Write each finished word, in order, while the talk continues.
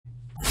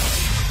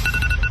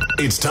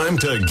It's time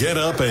to get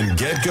up and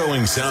get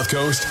going, South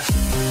Coast.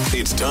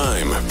 It's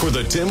time for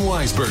the Tim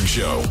Weisberg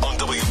Show on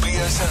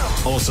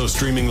WBSM. Also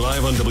streaming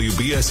live on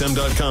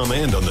WBSM.com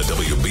and on the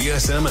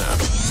WBSM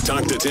app.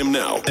 Talk to Tim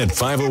now at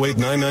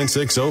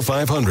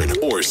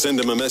 508-996-0500 or send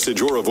him a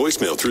message or a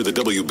voicemail through the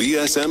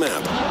WBSM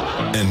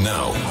app. And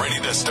now, ready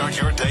to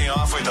start your day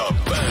off with a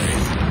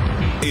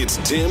bang. It's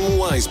Tim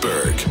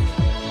Weisberg.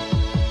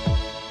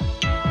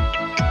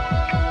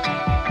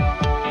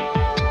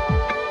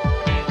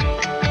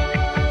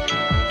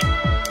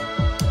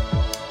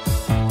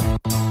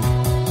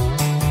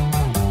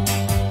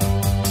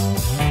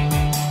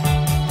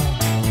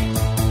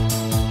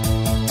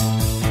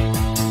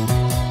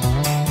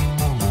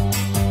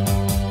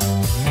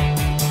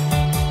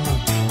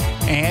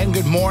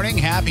 Good morning.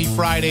 Happy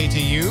Friday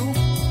to you.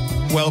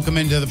 Welcome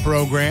into the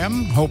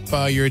program. Hope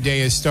your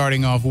day is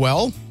starting off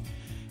well.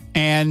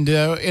 And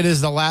it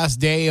is the last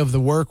day of the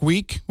work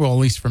week. Well, at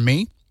least for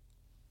me.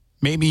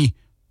 Maybe,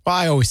 well,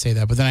 I always say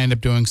that, but then I end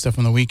up doing stuff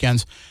on the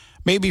weekends.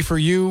 Maybe for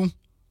you,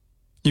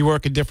 you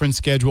work a different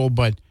schedule,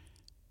 but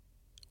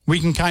we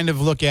can kind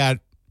of look at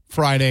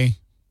Friday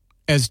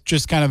as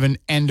just kind of an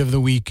end of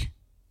the week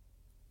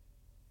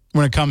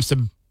when it comes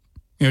to,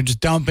 just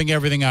dumping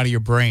everything out of your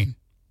brain.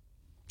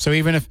 So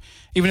even if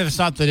it's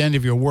not the end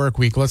of your work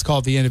week, let's call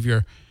it the end of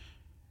your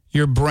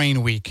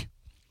brain week.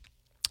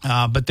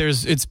 But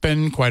it's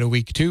been quite a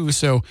week too.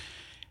 So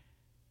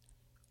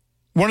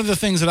one of the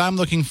things that I'm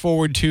looking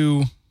forward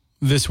to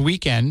this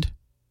weekend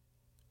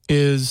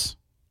is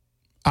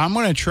I'm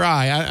going to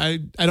try.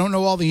 I don't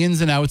know all the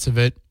ins and outs of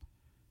it.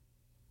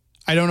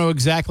 I don't know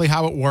exactly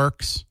how it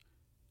works.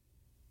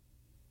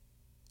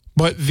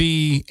 But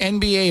the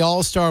NBA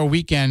All-Star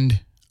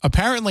Weekend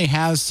apparently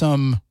has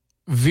some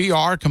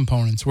VR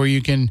components where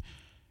you can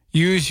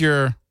use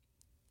your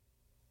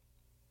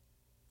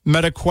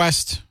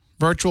MetaQuest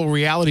virtual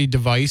reality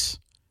device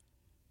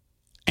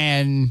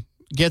and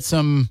get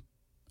some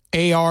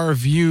AR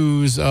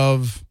views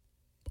of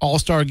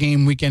All-Star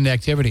Game weekend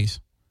activities.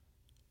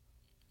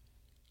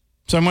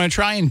 So I'm going to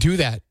try and do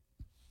that.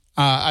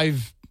 I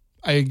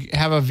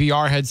have a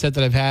VR headset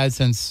that I've had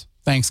since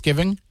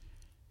Thanksgiving.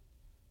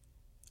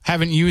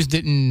 Haven't used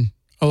it in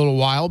a little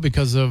while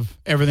because of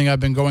everything I've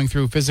been going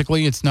through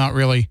physically. It's not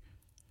really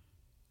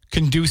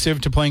conducive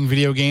to playing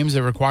video games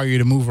that require you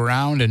to move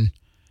around.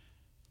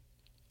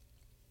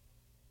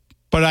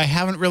 But I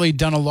haven't really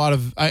done a lot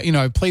of,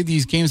 I've played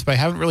these games, but I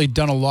haven't really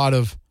done a lot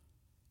of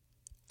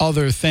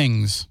other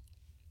things.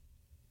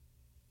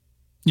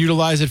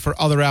 Utilize it for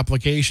other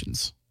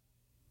applications.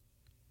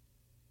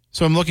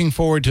 So I'm looking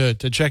forward to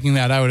checking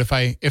that out if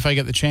I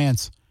get the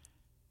chance.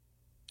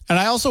 And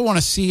I also want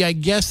to see, I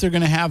guess they're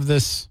going to have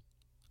this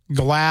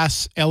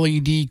glass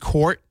LED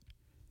court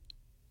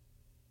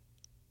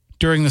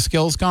during the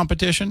skills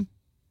competition.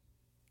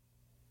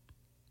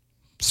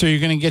 So you're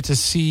going to get to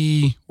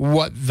see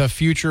what the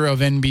future of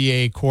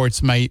NBA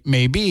courts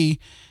may be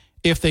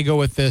if they go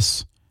with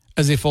this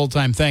as a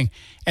full-time thing.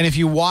 And if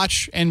you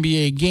watch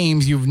NBA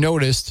games, you've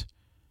noticed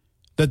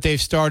that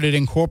they've started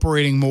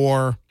incorporating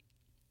more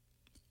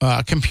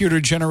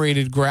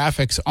computer-generated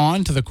graphics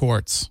onto the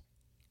courts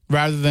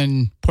rather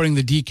than putting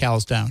the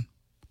decals down.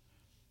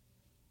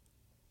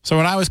 So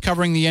when I was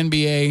covering the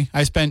NBA,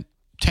 I spent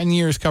 10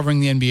 years covering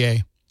the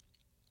NBA.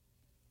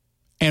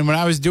 And when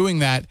I was doing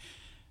that,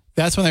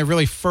 that's when I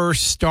really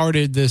first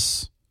started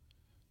this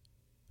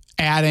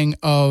adding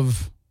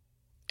of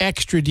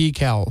extra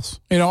decals.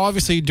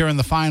 Obviously during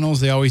the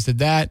finals, they always did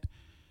that.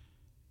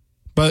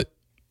 But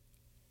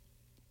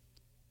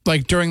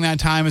like during that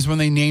time is when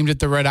they named it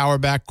the Red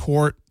Auerbach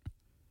Court.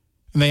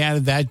 And they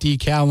added that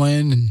decal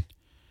in. And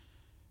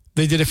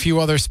they did a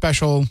few other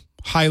special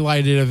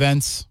highlighted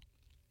events.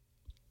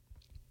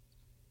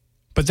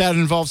 But that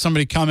involved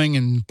somebody coming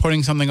and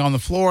putting something on the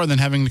floor and then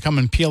having to come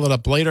and peel it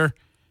up later.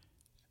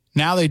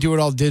 Now they do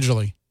it all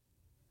digitally.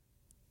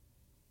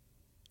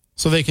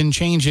 So they can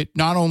change it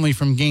not only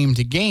from game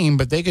to game,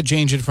 but they could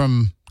change it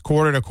from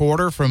quarter to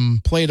quarter,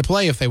 from play to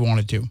play if they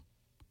wanted to.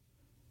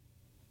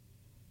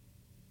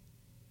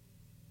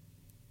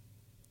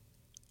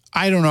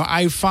 I don't know.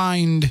 I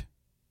find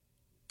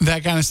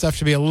that kind of stuff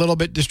to be a little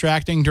bit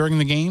distracting during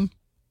the game.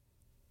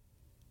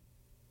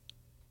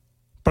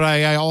 But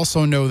I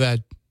also know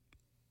that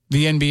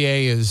the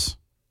NBA is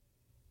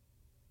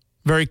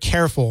very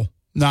careful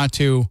not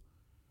to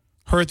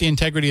hurt the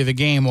integrity of the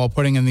game while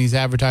putting in these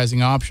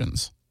advertising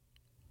options.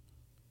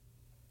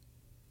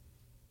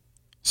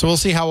 So we'll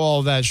see how all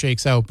of that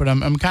shakes out. But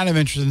I'm kind of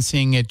interested in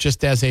seeing it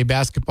just as a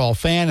basketball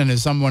fan and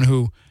as someone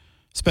who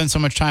spent so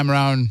much time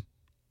around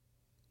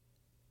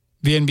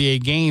the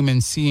NBA game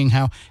and seeing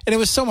how... And it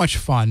was so much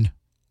fun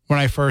when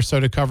I first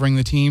started covering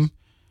the team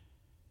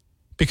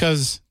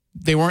because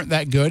they weren't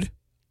that good.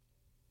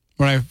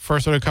 When I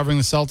first started covering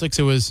the Celtics,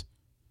 it was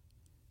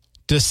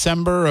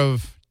December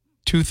of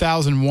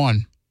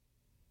 2001.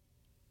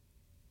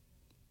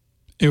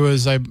 It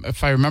was,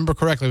 if I remember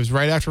correctly, it was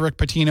right after Rick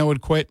Pitino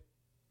had quit.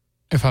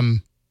 If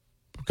I'm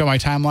got my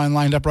timeline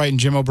lined up right, and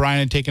Jim O'Brien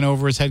had taken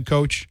over as head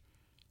coach.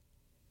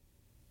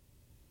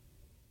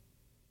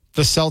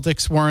 the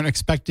Celtics weren't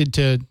expected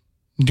to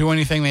do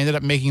anything. They ended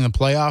up making the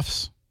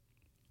playoffs.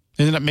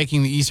 They ended up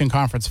making the Eastern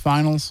Conference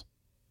Finals.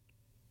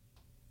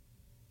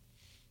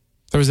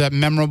 There was that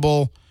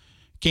memorable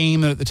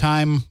game that at the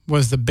time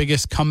was the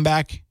biggest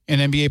comeback in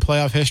NBA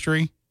playoff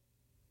history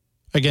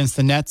against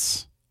the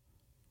Nets.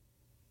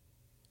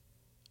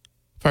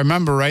 If I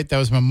remember right, that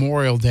was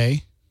Memorial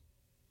Day.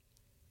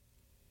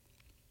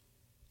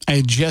 I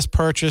had just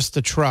purchased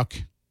a truck.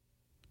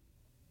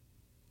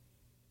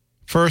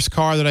 First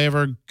car that I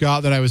ever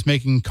got that I was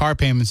making car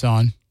payments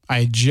on.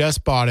 I had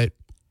just bought it.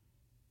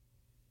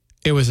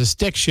 It was a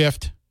stick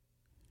shift.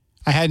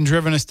 I hadn't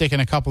driven a stick in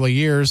a couple of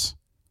years.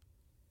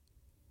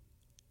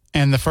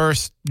 And the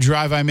first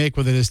drive I make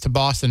with it is to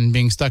Boston,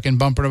 being stuck in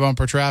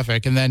bumper-to-bumper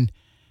traffic. And then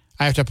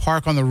I have to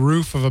park on the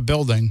roof of a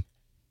building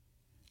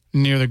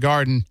near the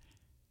garden.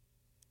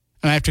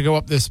 And I have to go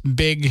up this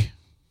big,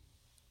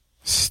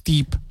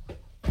 steep,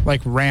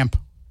 ramp.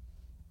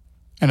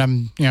 And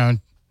I'm,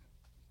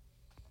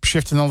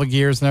 shifting all the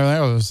gears and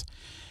everything.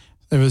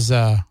 It was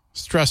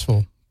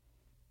stressful,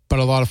 but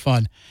a lot of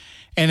fun.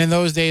 And in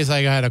those days,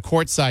 I had a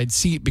courtside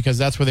seat because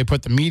that's where they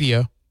put the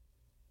media.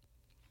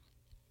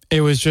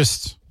 It was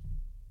just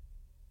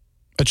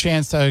a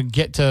chance to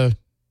get to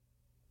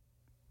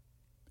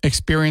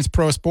experience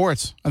pro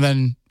sports. And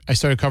then I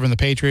started covering the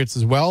Patriots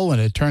as well, and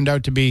it turned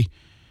out to be,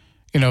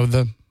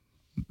 the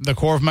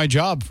core of my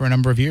job for a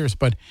number of years.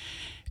 But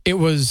it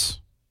was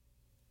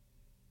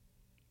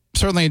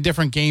certainly a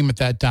different game at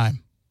that time.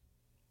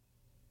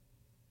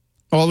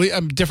 Well,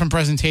 a different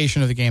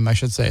presentation of the game, I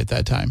should say, at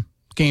that time.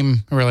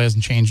 Game really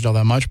hasn't changed all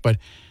that much, but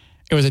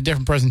it was a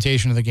different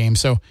presentation of the game.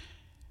 So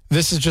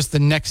this is just the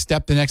next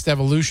step, the next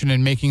evolution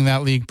in making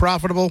that league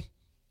profitable,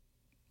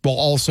 while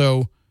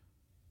also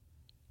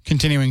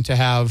continuing to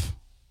have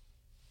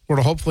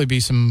what'll hopefully be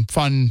some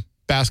fun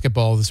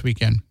basketball this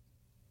weekend.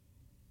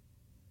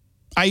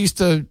 I used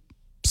to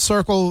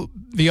circle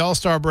the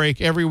All-Star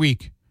break every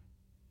week.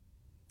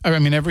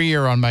 Every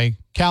year on my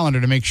calendar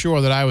to make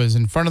sure that I was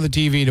in front of the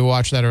TV to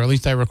watch that, or at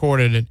least I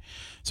recorded it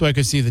so I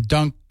could see the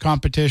dunk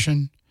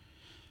competition.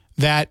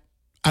 That,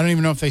 I don't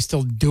even know if they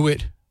still do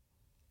it,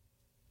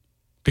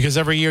 because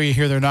every year you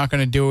hear they're not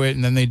going to do it,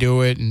 and then they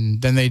do it,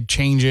 and then they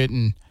change it.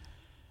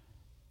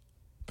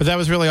 But that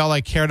was really all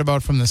I cared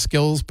about from the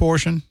skills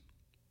portion.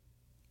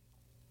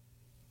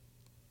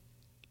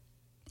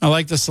 I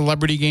like the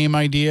celebrity game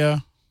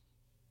idea,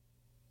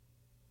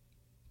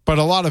 but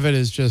a lot of it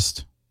is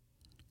just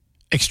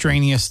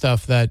extraneous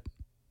stuff that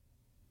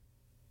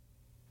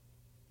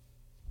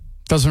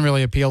doesn't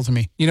really appeal to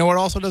me. You know what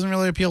also doesn't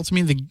really appeal to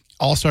me? The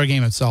All-Star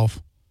game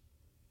itself.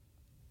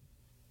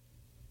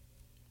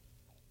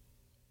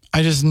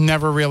 I just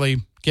never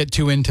really get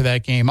too into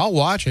that game. I'll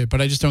watch it, but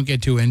I just don't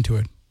get too into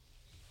it.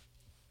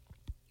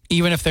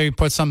 Even if they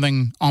put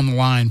something on the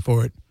line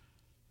for it.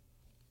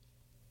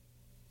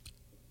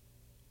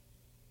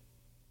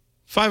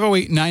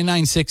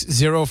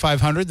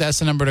 508-996-0500. That's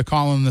the number to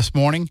call in this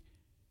morning.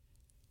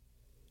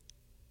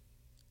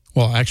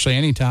 Well, actually,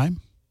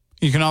 anytime.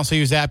 You can also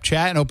use app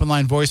chat and open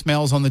line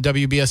voicemails on the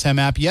WBSM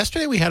app.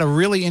 Yesterday, we had a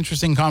really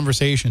interesting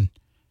conversation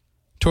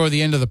toward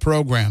the end of the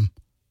program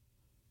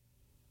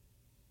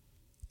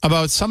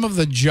about some of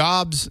the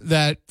jobs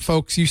that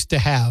folks used to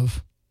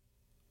have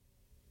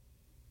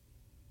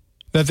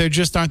that there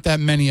just aren't that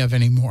many of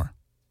anymore.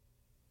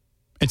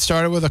 It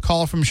started with a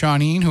call from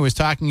Shawneen, who was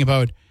talking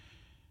about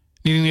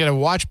needing to get a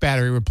watch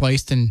battery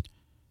replaced and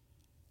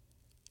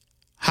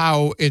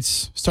how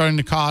it's starting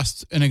to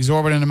cost an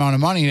exorbitant amount of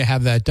money to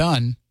have that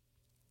done.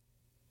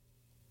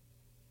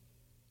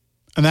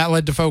 And that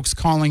led to folks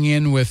calling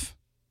in with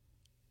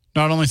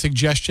not only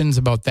suggestions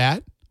about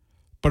that,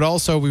 but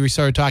also we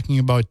started talking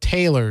about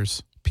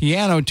tailors,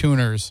 piano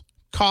tuners,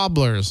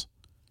 cobblers.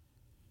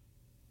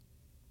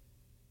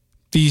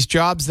 These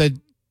jobs that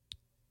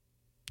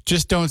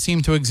just don't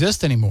seem to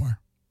exist anymore.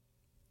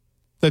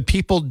 That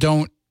people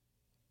don't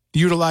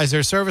utilize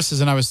their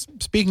services. And I was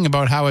speaking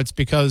about how it's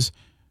because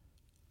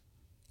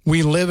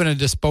we live in a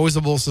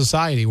disposable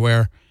society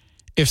where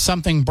if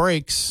something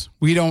breaks,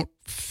 we don't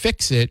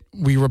fix it,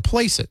 we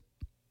replace it.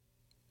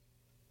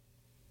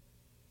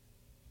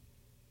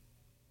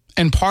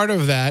 And part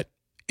of that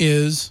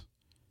is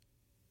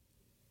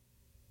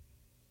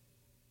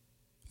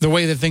the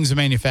way that things are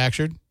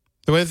manufactured.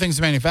 The way that things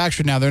are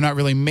manufactured now, they're not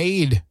really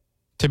made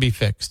to be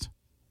fixed.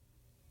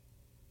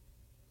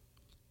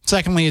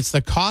 Secondly, it's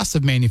the cost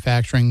of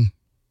manufacturing,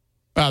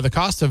 the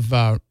cost of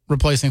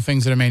replacing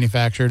things that are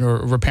manufactured, or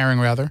repairing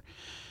rather,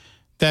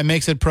 that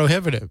makes it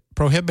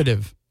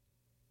prohibitive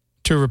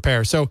to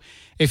repair. So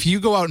if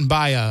you go out and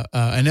buy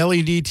an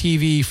LED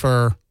TV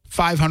for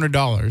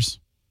 $500,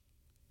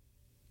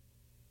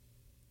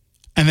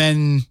 and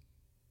then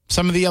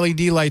some of the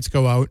LED lights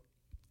go out,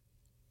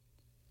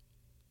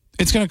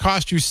 it's going to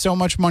cost you so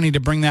much money to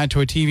bring that to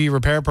a TV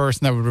repair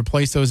person that would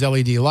replace those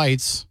LED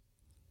lights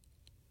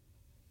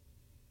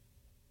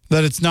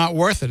that it's not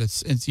worth it.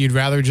 It's you'd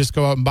rather just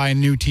go out and buy a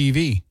new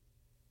TV.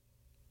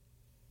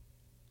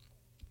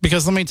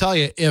 Because let me tell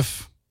you,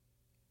 if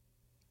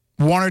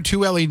one or two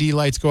LED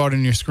lights go out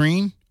on your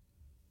screen,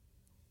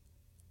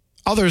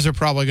 others are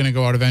probably going to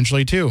go out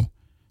eventually too.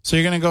 So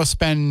you're going to go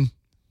spend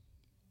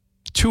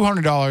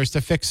 $200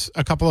 to fix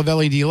a couple of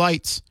LED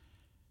lights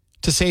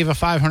to save a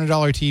 $500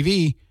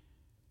 TV.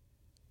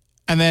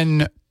 And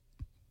then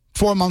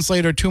 4 months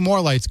later, 2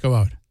 more lights go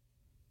out.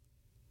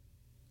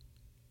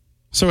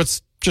 So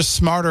it's just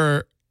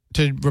smarter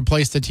to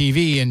replace the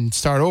TV and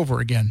start over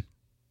again.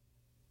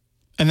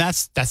 And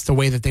that's the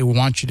way that they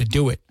want you to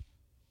do it.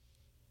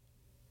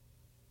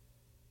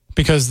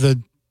 Because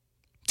the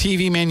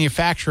TV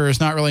manufacturer is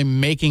not really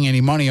making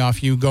any money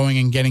off you going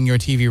and getting your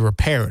TV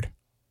repaired.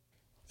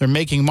 They're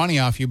making money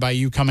off you by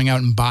you coming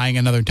out and buying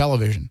another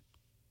television.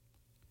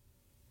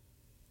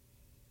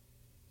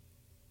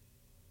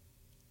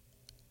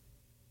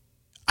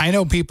 I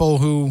know people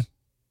who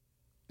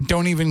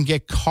don't even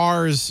get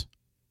cars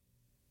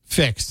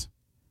fixed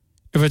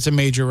if it's a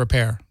major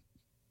repair.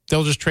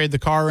 They'll just trade the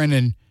car in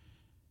and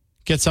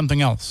get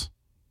something else.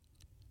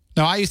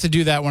 Now, I used to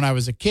do that when I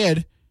was a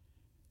kid.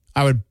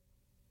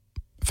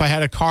 If I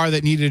had a car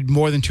that needed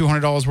more than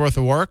 $200 worth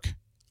of work,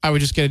 I would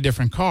just get a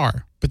different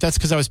car. But that's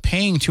because I was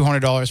paying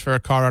 $200 for a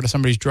car out of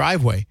somebody's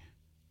driveway.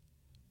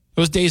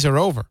 Those days are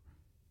over.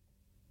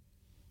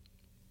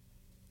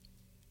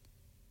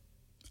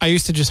 I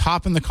used to just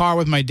hop in the car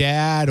with my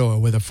dad or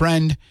with a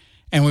friend,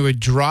 and we would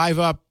drive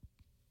up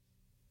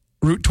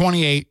Route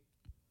 28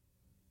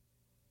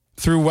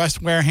 through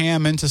West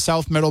Wareham into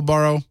South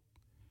Middleborough.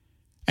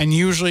 And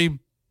usually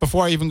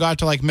before I even got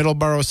to like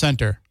Middleborough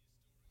Center,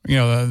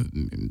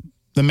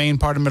 the main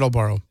part of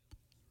Middleborough.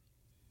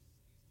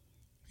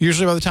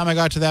 Usually by the time I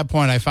got to that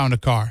point, I found a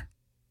car.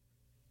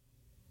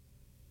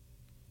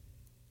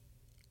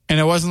 And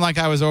it wasn't like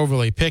I was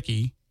overly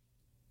picky.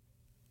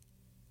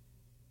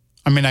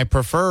 I mean, I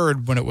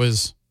preferred when it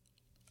was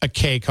a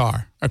K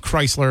car, a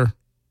Chrysler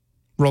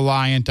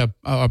Reliant,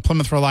 a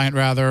Plymouth Reliant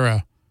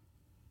rather.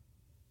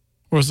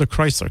 What was the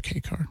Chrysler K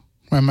car?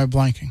 Why am I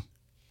blanking?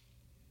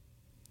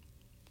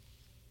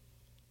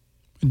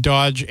 A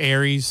Dodge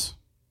Aries.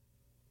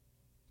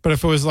 But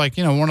if it was like,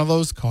 one of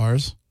those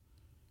cars,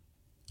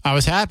 I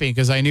was happy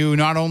because I knew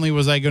not only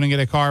was I going to get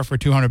a car for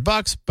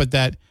 $200, but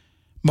that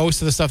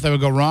most of the stuff that would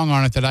go wrong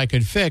on it that I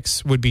could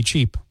fix would be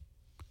cheap.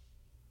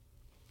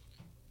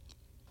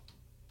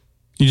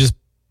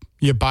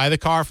 You buy the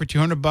car for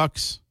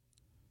 $200,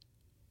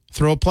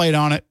 throw a plate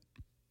on it,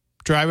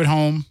 drive it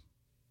home,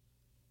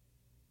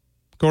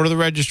 go to the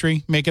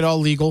registry, make it all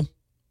legal.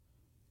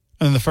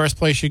 And then the first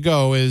place you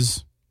go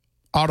is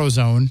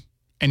AutoZone,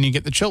 and you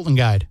get the Chilton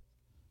Guide.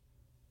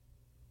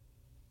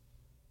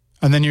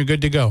 And then you're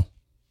good to go.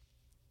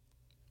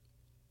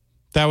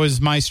 That was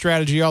my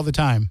strategy all the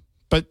time.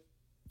 But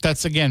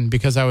that's, again,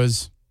 because I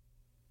was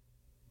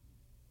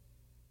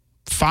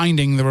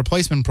finding the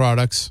replacement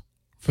products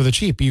for the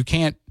cheap. You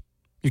can't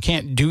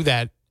do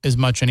that as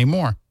much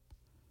anymore.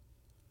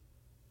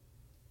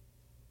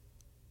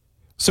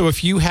 So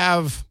if you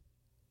have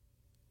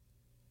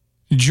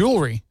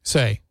jewelry,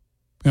 say,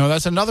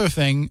 that's another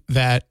thing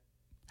that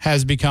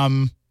has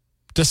become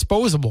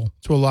disposable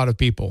to a lot of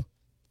people.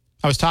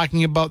 I was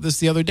talking about this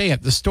the other day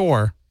at the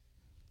store.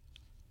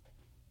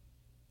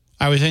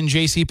 I was in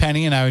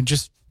JCPenney and I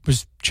just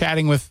was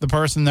chatting with the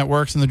person that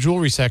works in the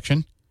jewelry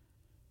section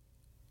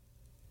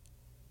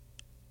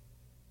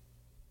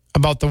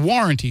about the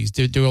warranties.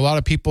 Do a lot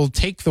of people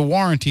take the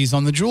warranties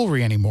on the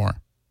jewelry anymore?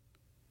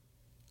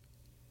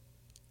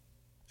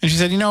 And she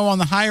said, on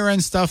the higher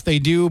end stuff they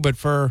do, but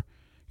for,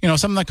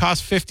 something that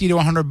costs $50 to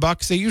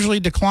 $100, they usually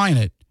decline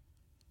it.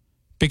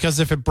 Because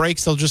if it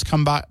breaks, they'll just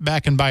come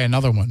back and buy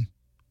another one.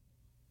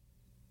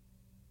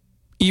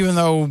 Even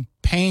though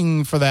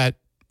paying for that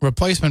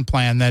replacement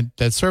plan,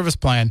 that service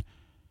plan,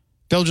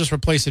 they'll just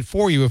replace it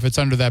for you if it's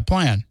under that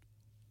plan.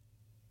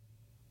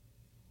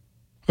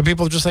 But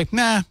people are just like,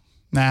 nah,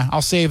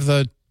 I'll save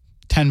the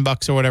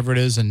 $10 or whatever it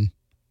is and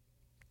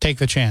take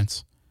the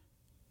chance.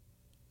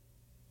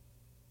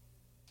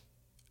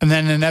 And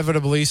then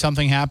inevitably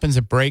something happens,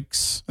 it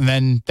breaks, and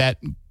then that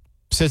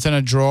sits in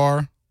a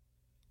drawer,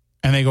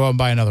 and they go out and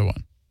buy another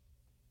one.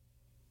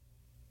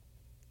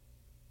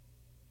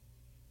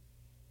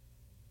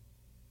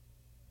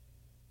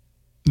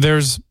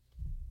 There's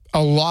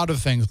a lot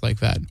of things like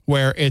that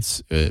where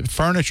it's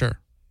furniture.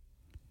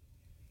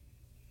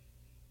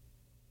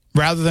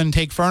 Rather than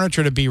take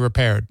furniture to be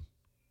repaired,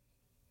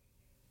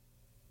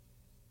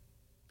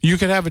 you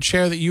could have a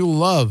chair that you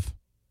love.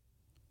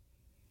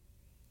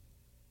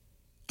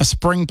 A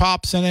spring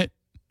pops in it,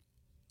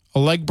 a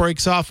leg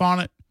breaks off on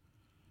it,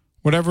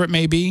 whatever it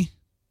may be.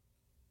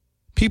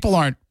 People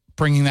aren't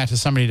bringing that to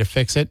somebody to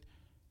fix it.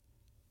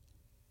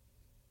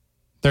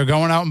 They're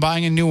going out and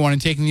buying a new one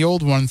and taking the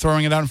old one,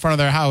 throwing it out in front of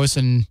their house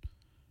and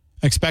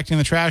expecting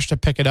the trash to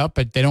pick it up,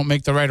 but they don't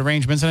make the right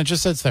arrangements and it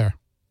just sits there.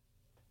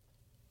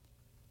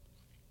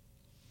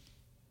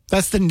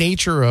 That's the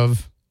nature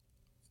of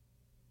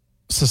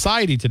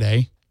society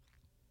today.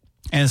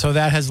 And so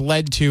that has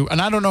led to, and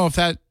I don't know if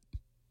that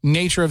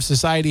nature of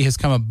society has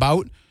come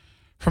about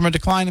from a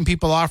decline in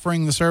people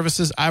offering the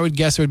services. I would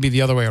guess it would be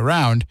the other way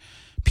around.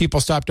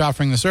 People stopped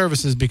offering the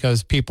services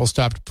because people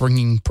stopped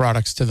bringing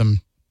products to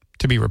them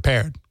to be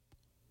repaired.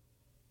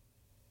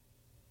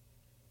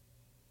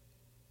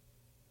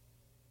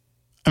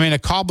 I mean, a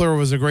cobbler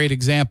was a great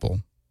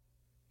example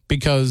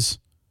because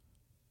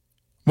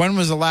when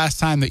was the last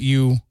time that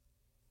you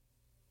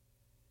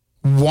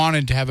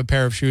wanted to have a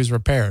pair of shoes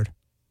repaired?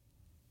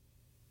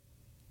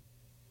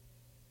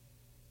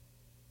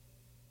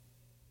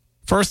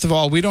 First of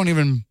all, we don't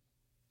even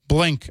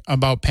blink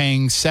about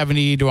paying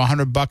 $70 to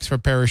 $100 for a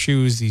pair of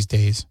shoes these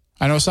days.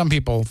 I know some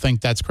people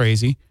think that's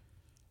crazy.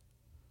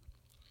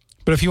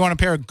 But if you want a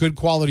pair of good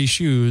quality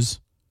shoes,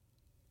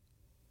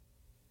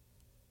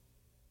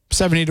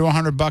 $70 to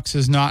 $100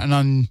 is not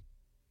an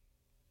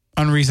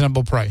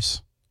unreasonable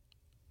price.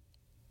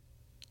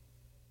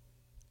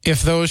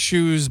 If those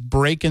shoes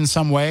break in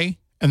some way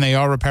and they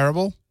are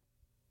repairable,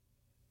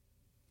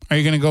 are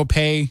you going to go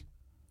pay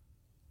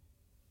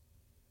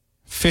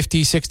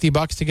 $50,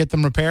 $60 to get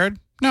them repaired?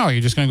 No,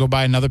 you're just going to go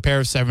buy another pair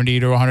of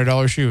 $70 to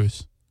 $100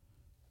 shoes.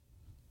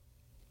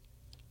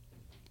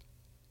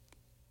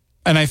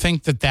 And I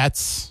think that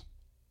that's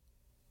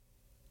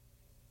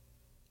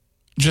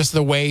just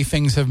the way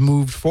things have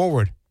moved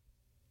forward.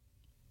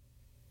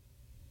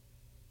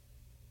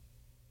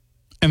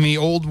 And the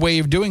old way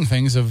of doing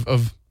things,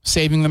 of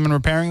saving them and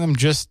repairing them,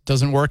 just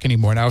doesn't work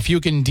anymore. Now, if you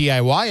can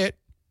DIY it,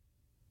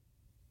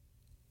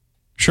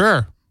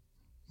 sure,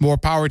 more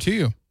power to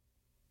you.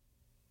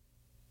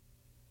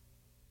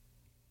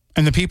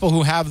 And the people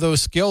who have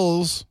those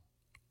skills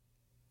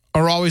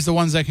are always the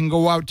ones that can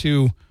go out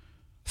to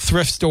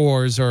thrift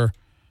stores or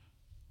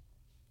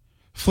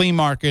flea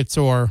markets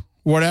or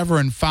whatever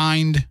and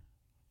find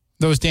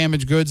those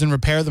damaged goods and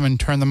repair them and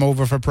turn them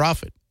over for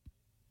profit.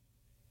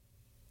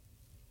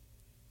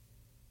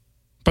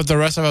 But the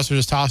rest of us are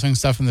just tossing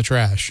stuff in the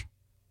trash,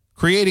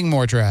 creating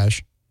more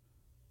trash,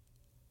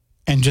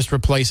 and just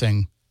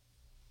replacing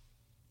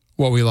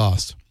what we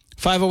lost.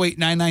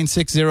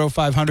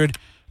 508-996-0500.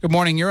 Good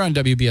morning. You're on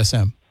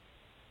WBSM.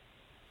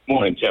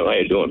 Morning, Tim. How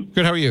you doing?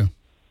 Good. How are you?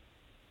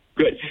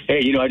 Good.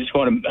 Hey, I just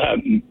want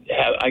to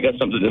I got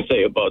something to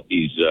say about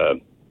these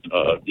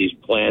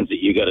plans that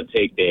you got to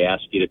take. They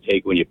ask you to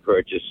take when you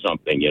purchase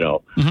something.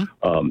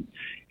 Mm-hmm.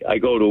 I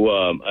go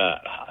to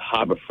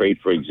Harbor Freight,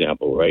 for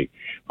example, right?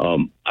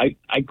 I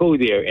go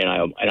there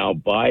and I'll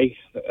buy.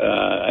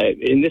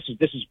 And this is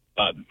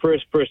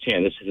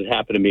firsthand. This has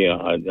happened to me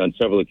on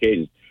several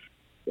occasions.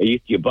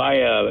 You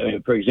buy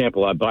for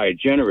example, I buy a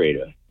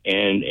generator.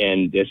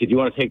 And they said, "Do you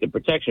want to take the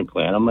protection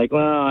plan?" I'm like,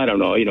 "Well, I don't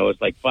know. It's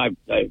like like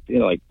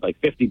 $50,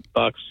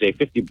 say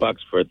 $50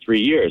 for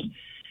 3 years,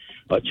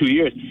 2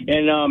 years."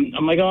 And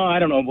I'm like, "Oh, I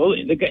don't know." Well,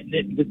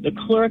 the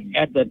clerk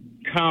at the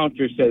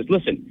counter says,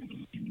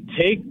 "Listen,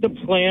 take the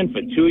plan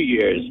for 2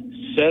 years.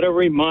 Set a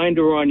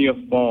reminder on your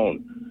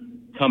phone.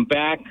 Come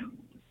back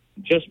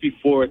just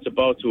before it's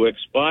about to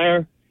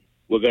expire.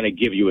 We're going to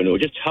give you a new one.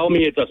 Just tell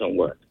me it doesn't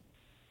work.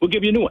 We'll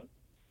give you a new one."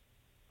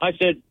 I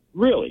said,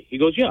 "Really?" He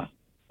goes, "Yeah."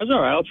 I said,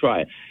 "All right, I'll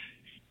try it."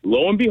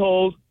 Lo and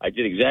behold, I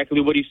did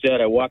exactly what he said.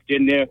 I walked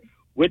in there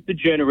with the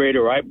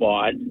generator I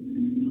bought.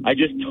 I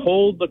just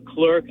told the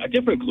clerk, a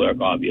different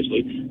clerk,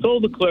 obviously,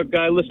 told the clerk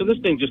guy, "Listen, this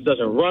thing just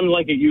doesn't run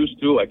like it used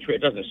to.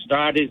 It doesn't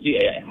start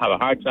easy. I have a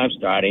hard time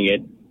starting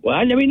it." Well,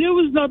 I mean, there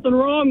was nothing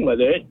wrong with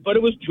it, but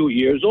it was 2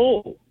 years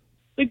old.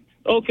 Like,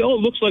 okay, it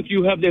looks like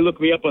you have, they look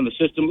me up on the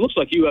system, looks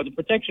like you have the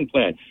protection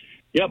plan.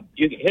 Yep,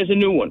 here's a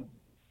new one.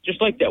 Just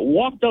like that,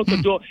 walked out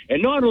the door.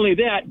 And not only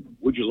that,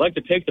 would you like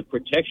to take the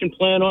protection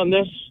plan on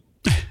this?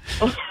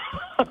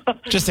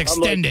 Just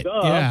extend it.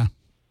 Yeah.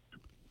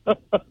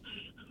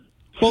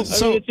 Well,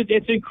 so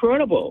it's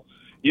incredible.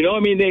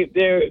 I mean,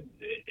 they're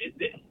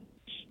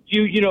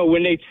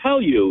when they tell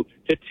you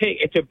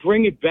to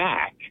bring it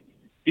back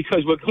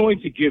because we're going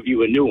to give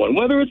you a new one,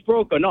 whether it's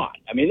broke or not.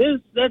 I mean,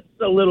 that's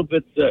a little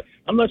bit.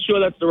 I'm not sure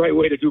that's the right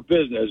way to do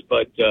business,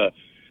 but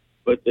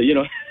but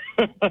I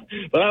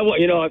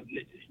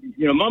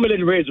Mama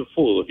didn't raise a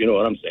fool, if you know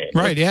what I'm saying.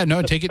 Right, yeah,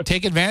 no,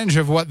 take advantage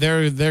of what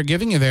they're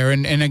giving you there.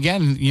 And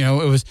again,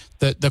 it was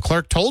the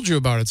clerk told you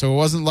about it, so it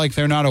wasn't like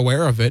they're not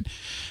aware of it.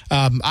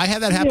 I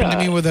had that happen to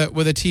me with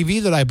a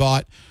TV that I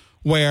bought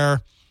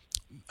where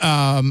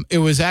it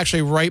was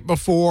actually right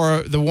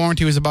before the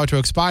warranty was about to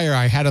expire.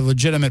 I had a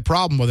legitimate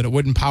problem with it. It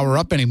wouldn't power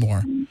up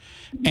anymore.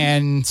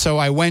 And so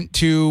I went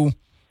to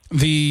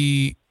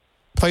the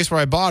place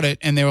where I bought it,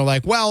 and they were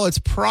like, "Well, it's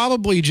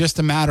probably just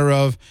a matter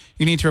of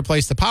you need to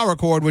replace the power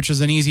cord, which is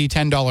an easy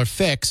 $10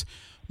 fix.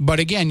 But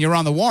again, you're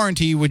on the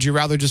warranty. Would you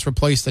rather just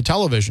replace the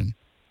television?"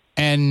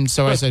 And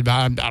so I said,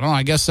 I don't know,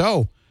 I guess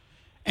so.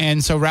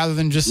 And so rather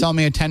than just sell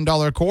me a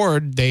 $10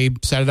 cord, they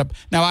set it up.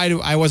 Now,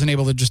 I wasn't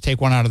able to just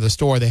take one out of the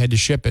store. They had to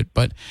ship it,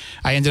 but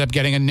I ended up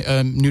getting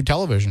a new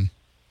television.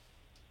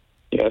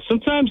 Yeah,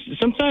 sometimes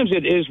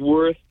it is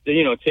worth,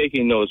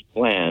 taking those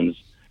plans.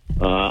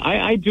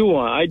 I do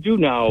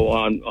now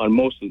on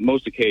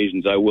most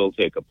occasions. I will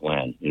take a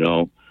plan,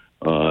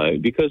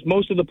 because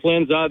most of the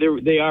plans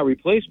they are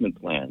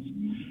replacement plans,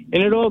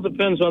 and it all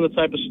depends on the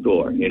type of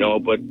store,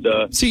 But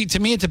see, to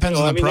me, it depends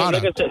on the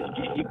product. Like I said,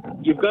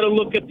 you've got to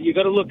look at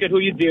who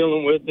you're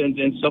dealing with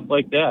and stuff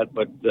like that.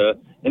 But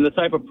and the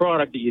type of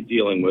product that you're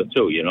dealing with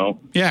too,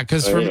 Yeah,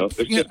 because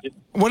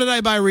what did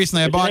I buy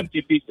recently? I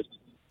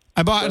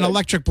bought an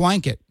electric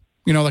blanket.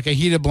 like a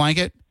heated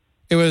blanket,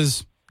 it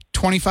was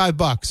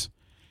 $25.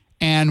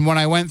 And when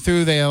I went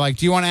through, they're like,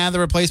 do you want to add the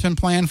replacement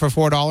plan for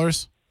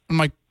 $4? I'm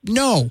like,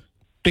 no,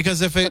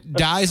 because if it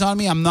dies on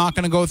me, I'm not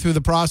going to go through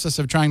the process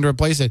of trying to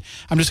replace it.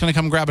 I'm just going to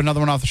come grab another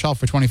one off the shelf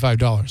for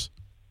 $25.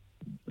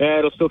 Yeah,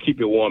 it'll still keep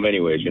you warm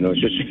anyways,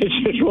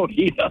 It just won't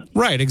heat up.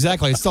 Right,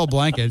 exactly. It's still a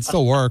blanket. It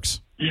still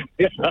works.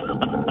 Yeah.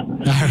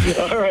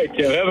 All right,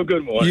 Tim. Have a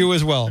good one. You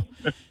as well.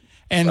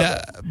 And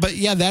but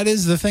yeah, that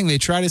is the thing. They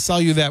try to sell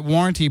you that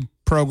warranty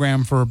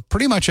program for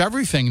pretty much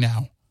everything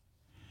now.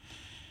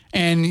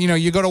 And,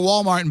 you go to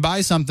Walmart and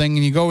buy something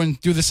and you go and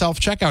do the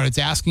self-checkout. It's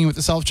asking you at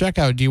the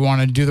self-checkout, do you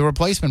want to do the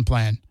replacement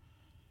plan?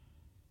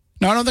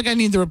 No, I don't think I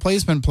need the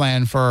replacement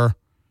plan for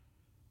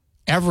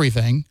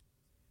everything.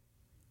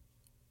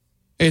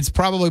 It's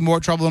probably more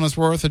trouble than it's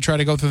worth to try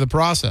to go through the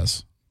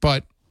process.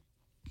 But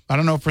I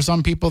don't know, for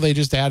some people, they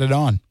just add it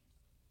on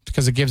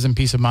because it gives them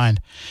peace of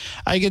mind.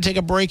 I can take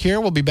a break here.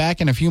 We'll be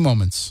back in a few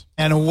moments.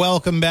 And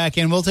welcome back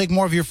in. We'll take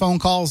more of your phone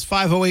calls,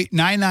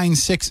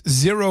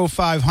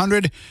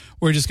 508-996-0500.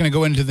 We're just going to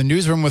go into the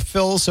newsroom with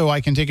Phil, so I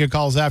can take your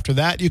calls after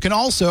that. You can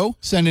also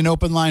send in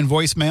open line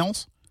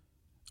voicemails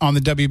on the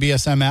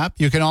WBSM app.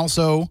 You can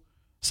also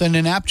send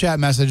in app chat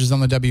messages on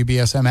the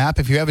WBSM app.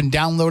 If you haven't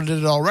downloaded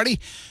it already,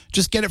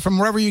 just get it from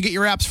wherever you get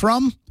your apps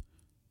from.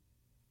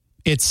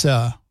 It's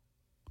that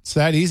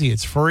easy.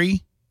 It's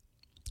free.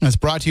 And it's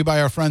brought to you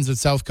by our friends at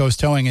South Coast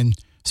Towing. And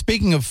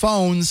speaking of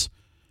phones,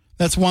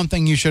 that's one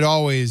thing you should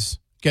always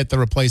get the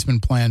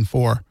replacement plan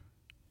for.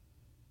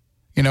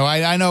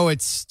 I know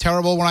it's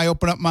terrible when I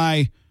open up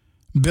my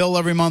bill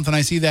every month and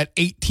I see that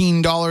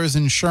 $18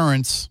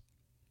 insurance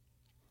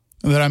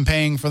that I'm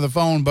paying for the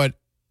phone, but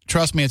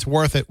trust me, it's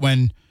worth it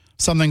when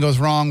something goes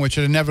wrong, which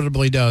it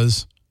inevitably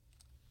does,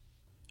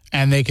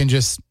 and they can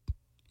just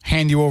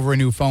hand you over a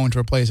new phone to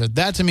replace it.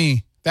 That, to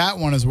me, that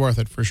one is worth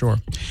it for sure.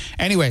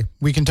 Anyway,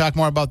 we can talk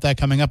more about that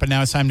coming up, and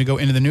now it's time to go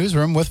into the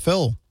newsroom with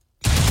Phil.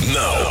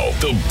 Now,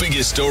 the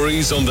biggest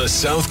stories on the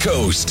South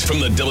Coast from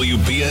the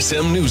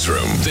WBSM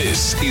Newsroom.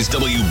 This is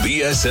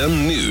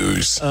WBSM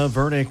News. A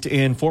verdict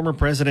in former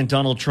President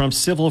Donald Trump's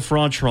civil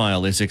fraud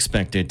trial is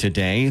expected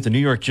today. The New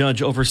York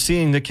judge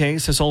overseeing the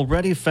case has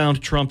already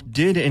found Trump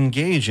did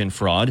engage in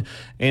fraud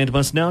and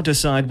must now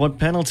decide what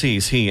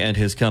penalties he and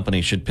his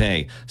company should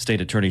pay.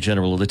 State Attorney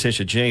General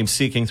Letitia James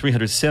seeking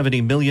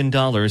 $370 million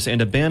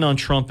and a ban on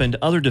Trump and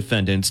other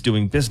defendants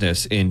doing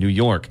business in New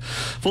York.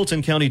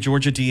 Fulton County,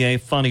 Georgia DA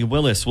Fani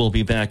Willis will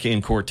be back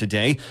in court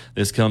today.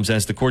 This comes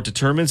as the court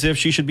determines if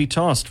she should be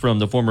tossed from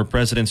the former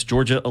president's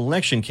Georgia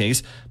election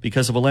case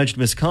because of alleged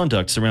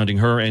misconduct surrounding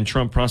her and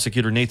Trump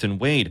prosecutor Nathan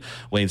Wade.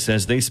 Wade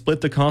says they split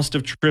the cost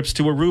of trips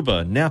to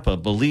Aruba, Napa,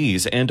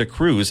 Belize, and a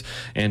cruise,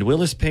 and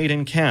Willis paid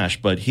in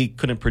cash, but he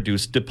couldn't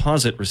produce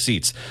deposit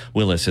receipts.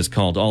 Willis has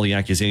called all the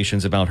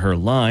accusations about her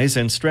lies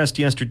and stressed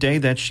yesterday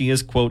that she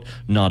is, quote,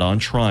 not on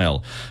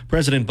trial.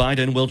 President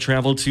Biden will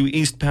travel to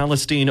East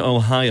Palestine,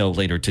 Ohio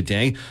later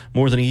today,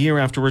 more than a year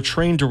after a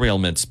train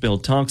derailment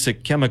spilled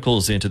toxic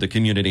chemicals into the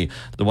community.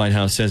 The White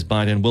House says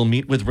Biden will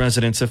meet with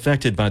residents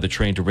affected by the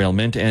train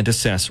derailment and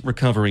assess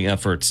recovery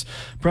efforts.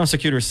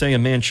 Prosecutors say a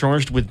man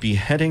charged with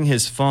beheading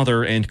his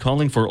father and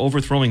calling for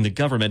overthrowing the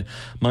government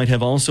might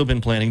have also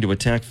been planning to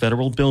attack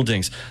federal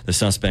buildings. The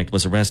suspect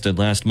was arrested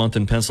last month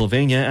in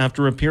Pennsylvania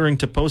after appearing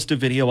to post a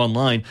video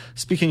online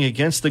speaking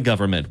against the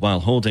government while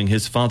holding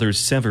his father's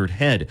severed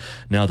head.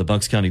 Now the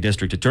Bucks County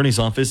District Attorney's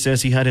Office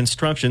says he had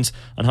instructions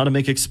on how to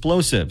make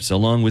explosives,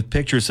 along with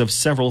pictures of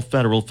several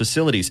federal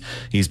facilities.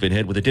 He's been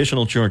hit with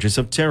additional charges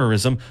of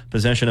terrorism,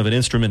 possession of an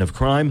instrument of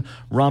crime,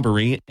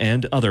 robbery,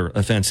 and other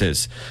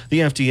offenses. The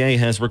FDA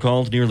has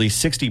recalled nearly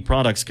 60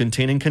 products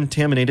containing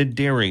contaminated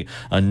dairy.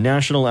 A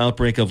national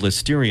outbreak of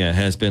listeria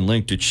has been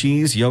linked to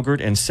cheese,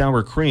 yogurt, and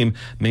sour cream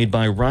made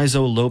by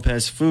Rizzo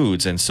Lopez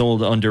Foods and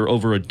sold under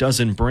over a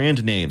dozen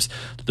brand names.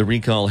 The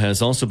recall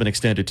has also been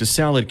extended to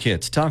salad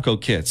kits, taco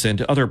kits,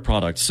 and other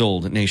products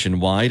sold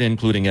nationwide,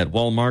 including at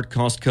Walmart,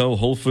 Costco,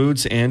 Whole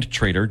Foods, and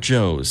Trader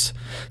Joe's.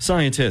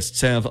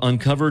 Scientists have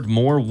uncovered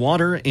more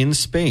water in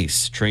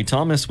space. Trey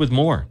Thomas with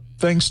more.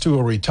 Thanks to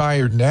a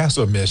retired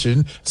NASA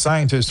mission,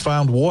 scientists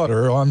found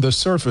water on the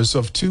surface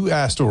of 2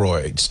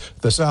 asteroids.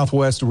 The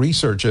Southwest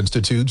Research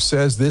Institute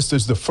says this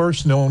is the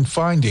first known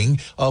finding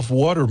of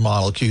water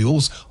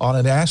molecules on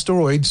an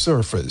asteroid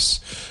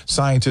surface.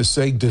 Scientists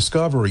say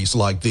discoveries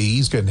like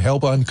these can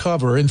help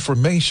uncover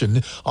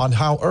information on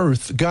how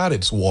Earth got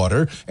its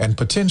water and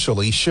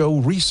potentially show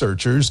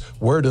researchers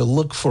where to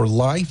look for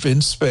life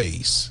in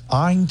space.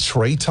 I'm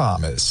Trey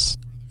Thomas.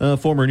 A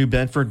former New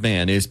Bedford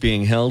man is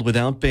being held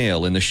without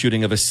bail in the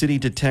shooting of a city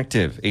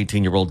detective.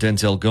 18-year-old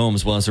Denzel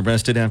Gomes was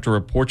arrested after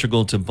a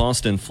Portugal to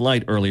Boston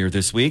flight earlier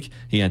this week.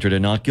 He entered a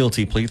not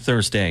guilty plea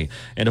Thursday.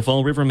 And a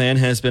Fall River man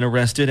has been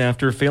arrested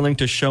after failing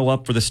to show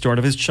up for the start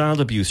of his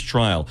child abuse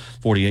trial.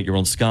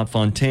 48-year-old Scott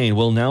Fontaine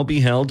will now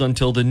be held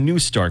until the new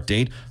start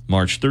date,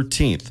 March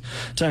 13th.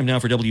 Time now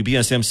for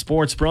WBSM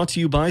Sports, brought to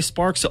you by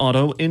Sparks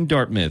Auto in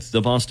Dartmouth.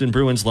 The Boston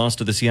Bruins lost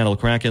to the Seattle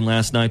Kraken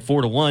last night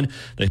 4-1.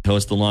 They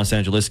host the Los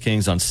Angeles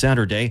Kings on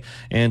Saturday.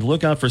 And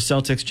look out for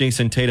Celtics'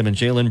 Jason Tatum and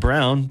Jaylen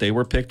Brown. They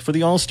were picked for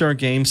the All-Star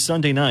game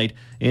Sunday night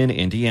in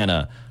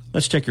Indiana.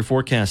 Let's check your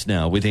forecast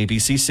now with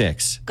ABC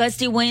 6.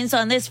 Gusty winds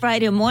on this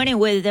Friday morning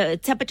with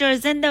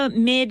temperatures in the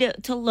mid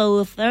to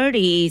low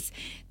 30s.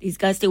 These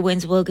gusty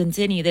winds will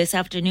continue this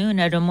afternoon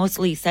under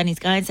mostly sunny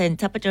skies and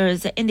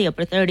temperatures in the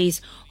upper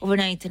 30s.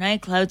 Overnight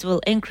tonight, clouds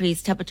will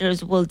increase.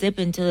 Temperatures will dip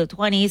into the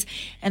 20s.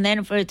 And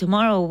then for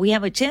tomorrow, we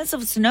have a chance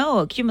of snow.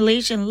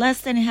 Accumulation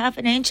less than half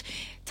an inch.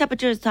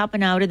 Temperatures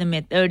topping out in the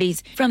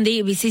mid-30s. From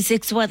the ABC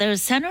 6 Weather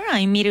Center,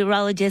 I'm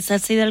meteorologist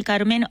Ceci del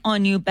Carmen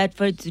on New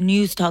Bedford's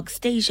News Talk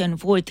Station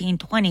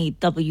 1420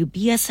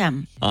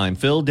 WBSM. I'm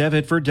Phil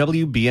Devitt for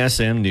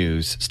WBSM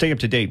News. Stay up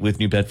to date with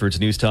New Bedford's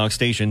News Talk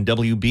Station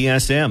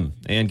WBSM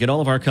and get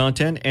all of our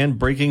content and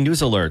breaking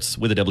news alerts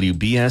with the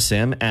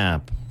WBSM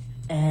app.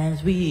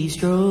 As we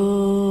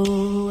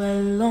stroll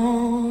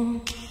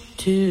along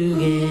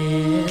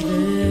together,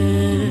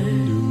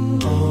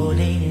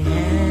 holding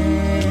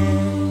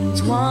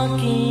hands,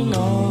 walking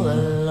all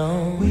alone.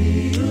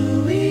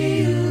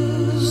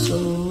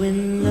 So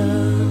in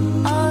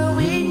love are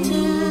we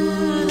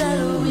two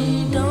that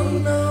we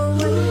don't know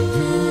what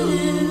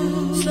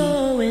to do.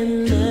 So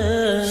in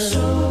love,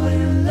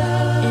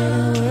 in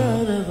a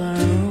world of our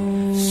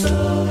own. So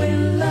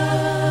in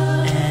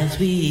love as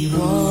we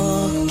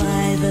walk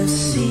by the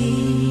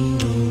sea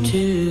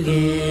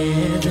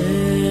together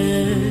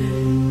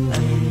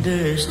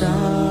under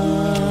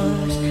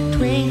stars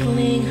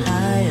twinkling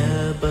high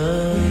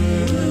above.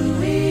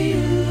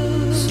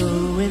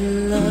 So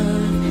in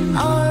love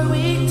are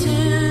we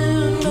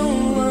two,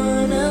 no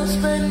one else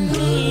but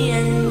me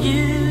and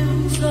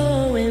you.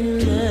 So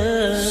in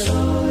love,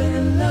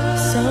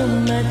 so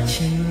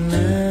much in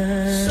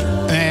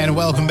love. And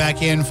welcome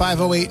back in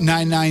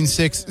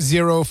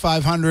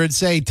 508-996-0500.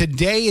 Say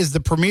today is the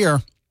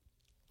premiere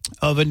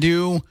of a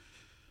new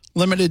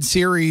limited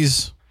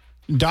series,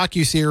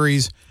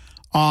 docuseries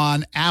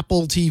on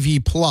Apple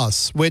TV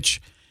Plus, which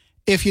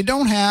if you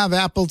don't have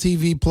Apple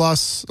TV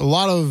Plus, a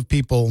lot of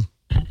people,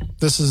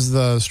 this is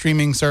the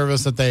streaming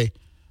service that they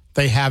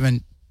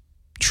haven't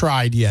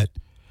tried yet.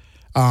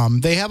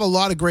 They have a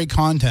lot of great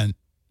content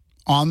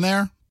on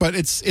there, but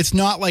it's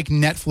not like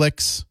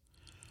Netflix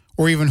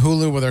or even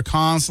Hulu where they're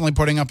constantly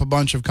putting up a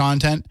bunch of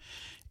content.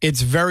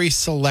 It's very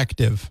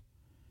selective.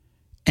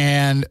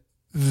 And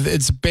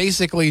it's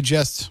basically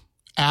just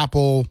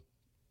Apple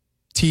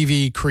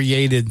TV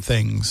created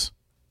things.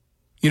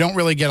 You don't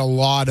really get a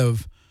lot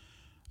of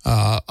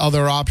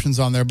other options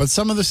on there, but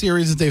some of the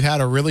series that they've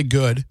had are really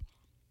good.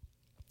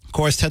 Of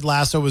course, Ted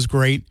Lasso was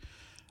great.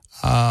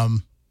 So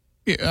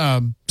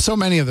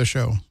many of the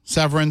show.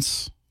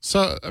 Severance.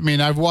 So, I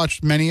mean, I've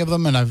watched many of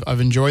them and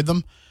I've enjoyed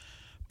them.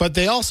 But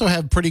they also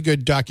have pretty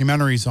good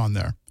documentaries on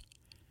there.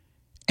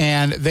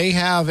 And they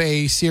have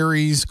a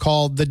series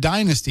called The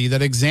Dynasty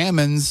that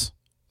examines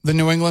the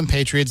New England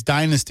Patriots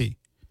dynasty.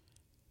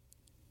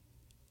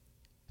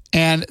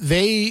 And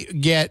they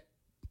get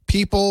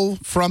people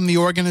from the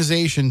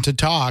organization to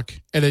talk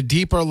at a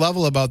deeper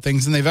level about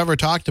things than they've ever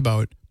talked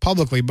about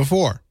publicly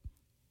before.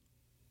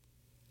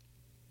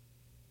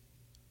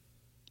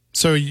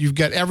 So you've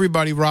got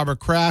everybody, Robert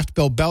Kraft,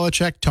 Bill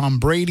Belichick, Tom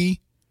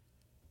Brady,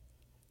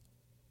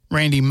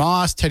 Randy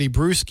Moss, Teddy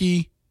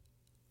Bruschi,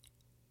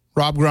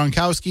 Rob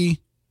Gronkowski,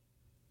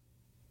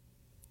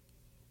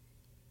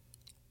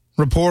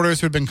 reporters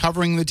who had been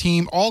covering the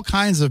team, all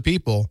kinds of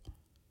people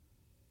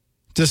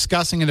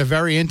discussing at a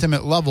very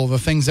intimate level the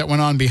things that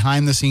went on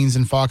behind the scenes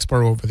in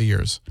Foxborough over the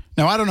years.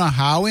 Now, I don't know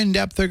how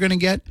in-depth they're going to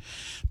get,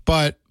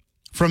 but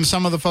from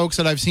some of the folks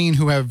that I've seen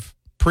who have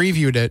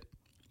previewed it,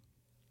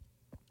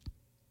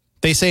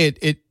 they say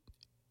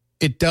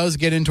it does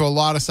get into a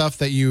lot of stuff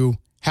that you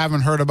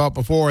haven't heard about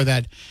before,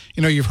 that,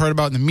 you know, you've heard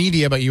about in the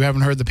media, but you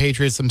haven't heard the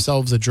Patriots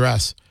themselves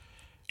address.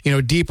 You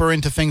know, deeper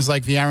into things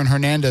like the Aaron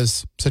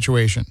Hernandez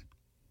situation.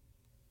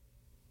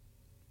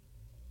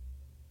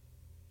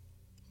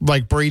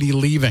 Like Brady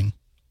leaving.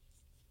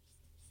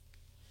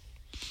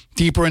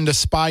 Deeper into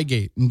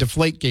Spygate and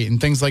Deflategate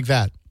and things like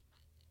that.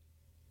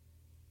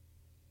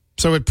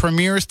 So it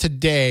premieres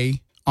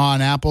today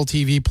on Apple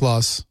TV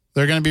Plus.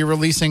 They're going to be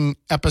releasing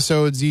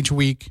episodes each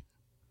week.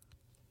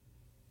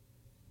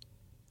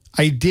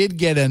 I did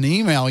get an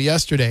email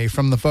yesterday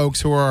from the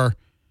folks who are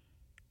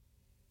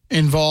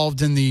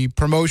involved in the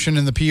promotion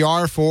and the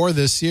PR for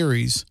this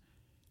series.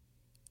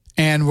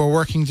 And we're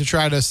working to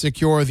try to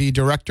secure the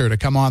director to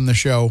come on the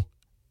show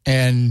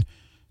and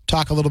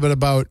talk a little bit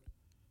about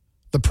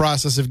the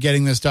process of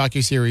getting this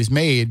docuseries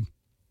made.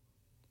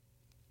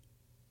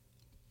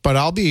 But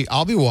I'll be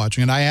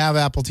watching it. I have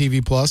Apple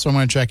TV Plus, so I'm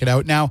going to check it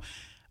out. Now,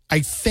 I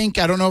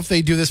don't know if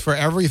they do this for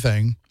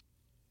everything,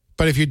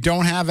 but if you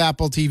don't have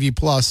Apple TV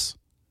Plus,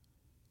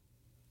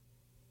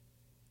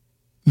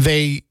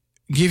 they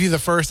give you the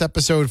first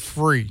episode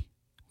free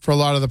for a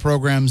lot of the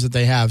programs that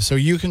they have. So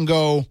you can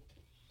go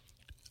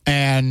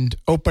and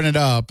open it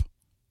up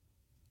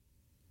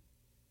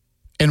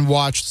and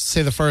watch,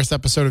 say, the first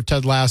episode of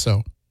Ted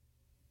Lasso.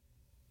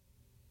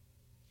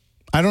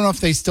 I don't know if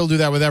they still do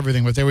that with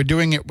everything, but they were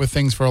doing it with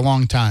things for a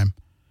long time.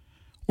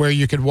 where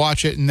you could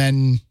watch it and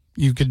then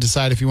you could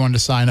decide if you wanted to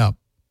sign up.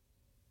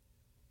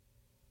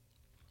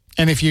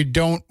 And if you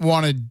don't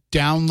want to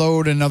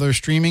download another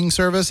streaming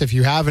service, if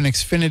you have an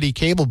Xfinity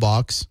cable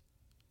box,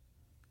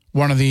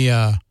 one of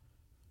the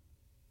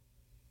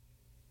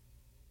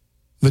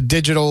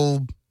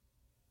digital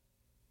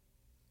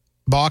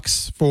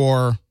box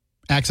for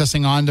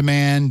accessing on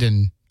demand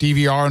and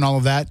DVR and all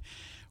of that,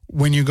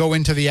 when you go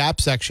into the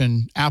app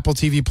section, Apple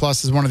TV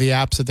Plus is one of the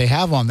apps that they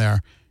have on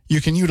there. You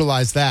can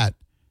utilize that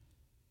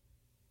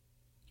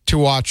to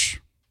watch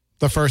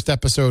the first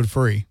episode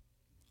free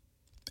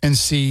and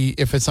see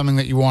if it's something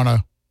that you want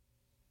to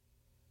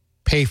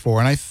pay for.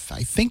 And I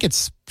think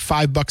it's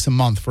 $5 a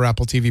month for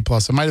Apple TV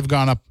Plus. It might have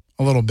gone up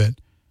a little bit,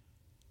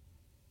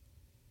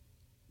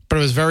 but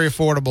it was very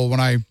affordable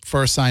when I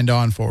first signed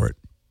on for it.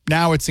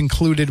 Now it's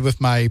included with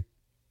my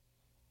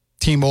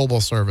T-Mobile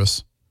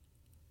service.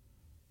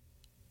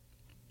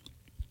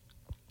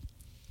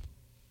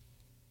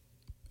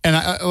 And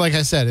like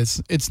I said,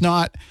 it's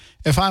not,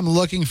 if I'm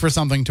looking for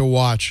something to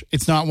watch,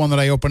 it's not one that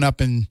I open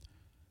up and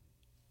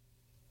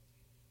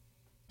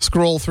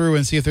scroll through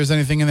and see if there's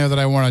anything in there that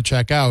I want to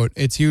check out.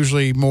 It's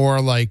usually more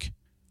like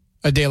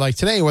a day like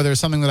today where there's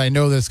something that I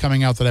know that's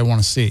coming out that I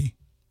want to see.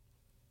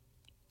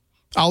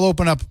 I'll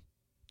open up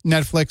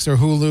Netflix or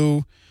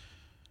Hulu,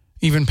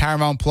 even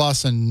Paramount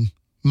Plus, and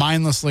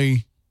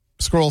mindlessly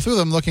scroll through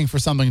them looking for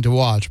something to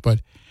watch. But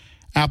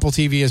Apple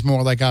TV is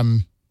more like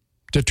I'm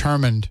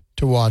determined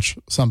to watch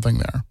something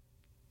there.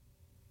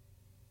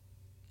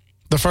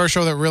 The first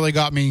show that really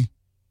got me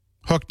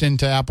hooked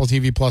into Apple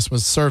TV Plus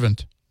was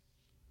Servant,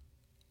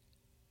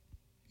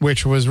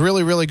 which was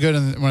really, really good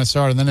when it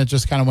started. And then it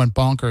just kind of went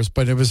bonkers,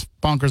 but it was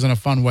bonkers in a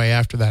fun way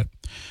after that.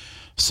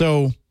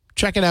 So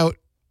check it out.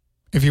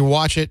 If you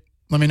watch it,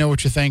 let me know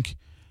what you think.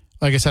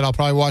 Like I said, I'll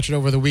probably watch it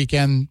over the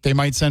weekend. They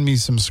might send me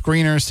some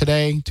screeners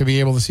today to be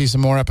able to see some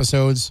more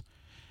episodes.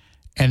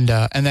 And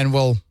then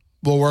we'll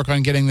work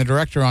on getting the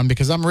director on,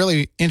 because I'm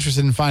really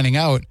interested in finding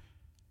out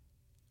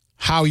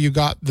how you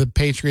got the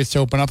Patriots to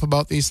open up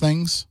about these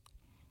things.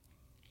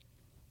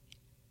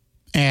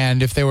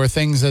 And if there were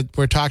things that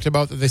were talked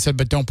about that they said,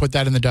 but don't put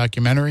that in the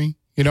documentary,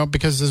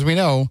 because as we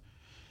know,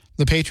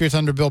 the Patriots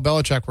under Bill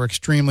Belichick were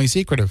extremely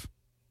secretive.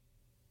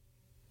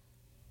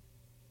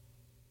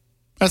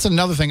 That's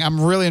another thing.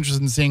 I'm really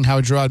interested in seeing how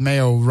Gerard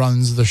Mayo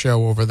runs the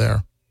show over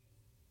there.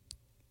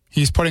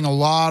 He's putting a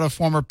lot of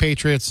former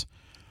Patriots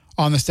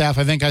on the staff.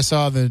 I think I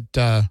saw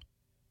that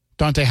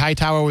Dante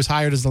Hightower was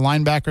hired as the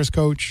linebackers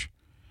coach.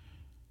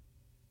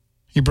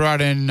 He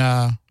brought in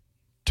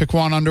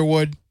Taquan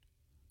Underwood.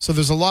 So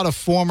there's a lot of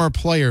former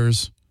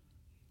players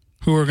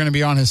who are going to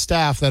be on his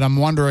staff that I'm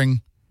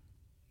wondering.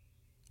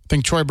 I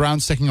think Troy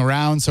Brown's sticking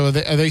around. So are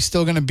they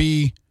still going to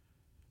be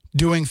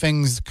doing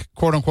things,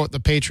 quote unquote, the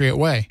Patriot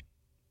way?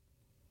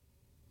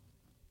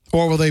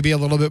 Or will they be a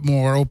little bit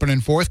more open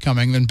and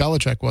forthcoming than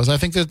Belichick was? I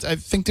think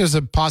there's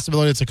a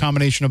possibility it's a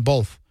combination of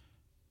both.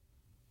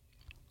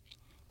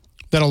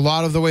 That a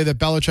lot of the way that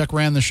Belichick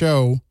ran the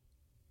show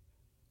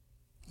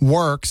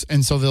works,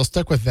 and so they'll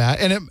stick with that.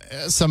 And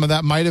some of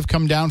that might have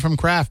come down from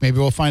Kraft. Maybe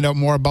we'll find out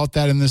more about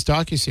that in this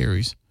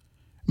docuseries.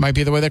 It might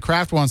be the way that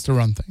Kraft wants to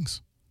run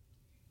things.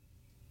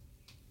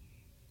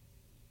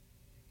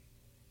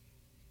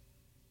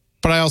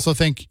 But I also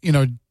think,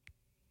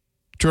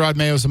 Gerard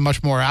Mayo is a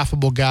much more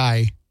affable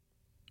guy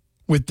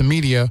with the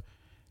media,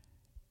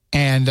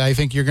 and I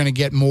think you're going to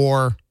get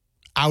more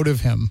out of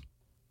him.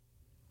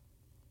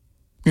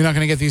 You're not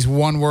going to get these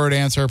one-word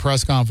answer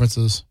press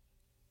conferences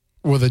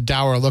with a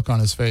dour look on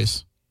his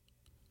face.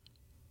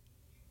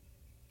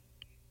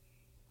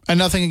 And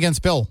nothing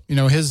against Bill.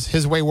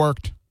 His way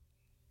worked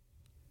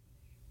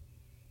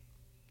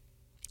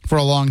for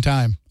a long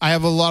time. I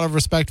have a lot of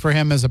respect for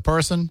him as a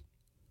person.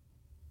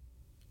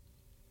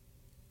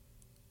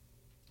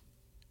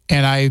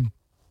 And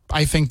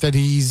I think that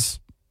he's,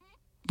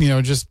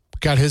 just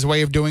got his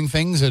way of doing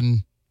things,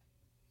 and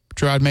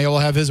Gerard Mayo will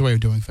have his way of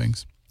doing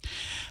things.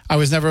 I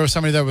was never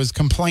somebody that was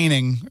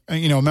complaining,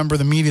 a member of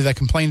the media that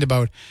complained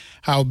about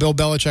how Bill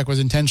Belichick was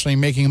intentionally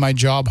making my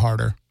job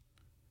harder.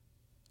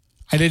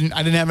 I didn't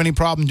have any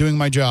problem doing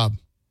my job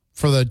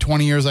for the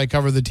 20 years I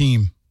covered the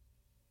team.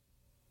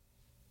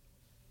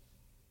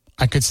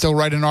 I could still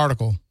write an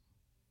article,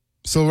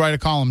 still write a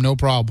column, no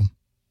problem.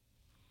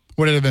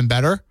 Would it have been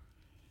better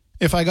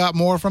if I got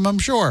more from him?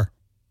 Sure.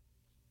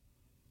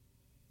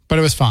 But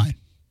it was fine.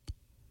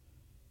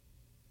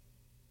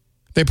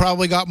 They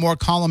probably got more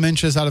column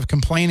inches out of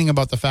complaining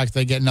about the fact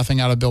they get nothing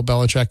out of Bill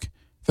Belichick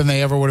than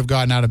they ever would have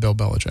gotten out of Bill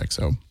Belichick.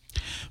 So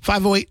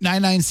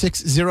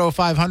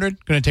 508-996-0500.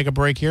 Going to take a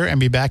break here and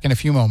be back in a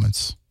few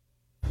moments.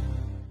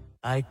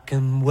 I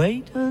can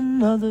wait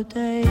another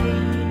day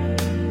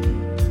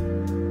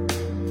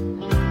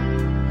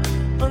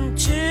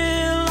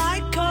until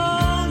I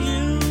call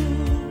you.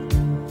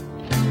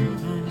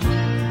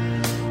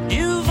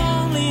 You've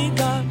only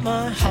got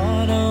my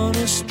heart on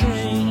a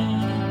string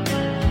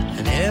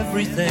and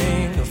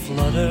everything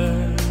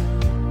aflutter.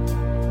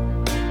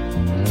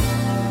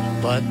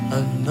 But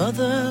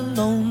another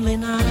lonely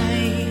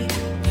night,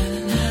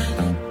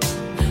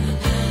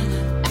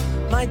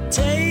 might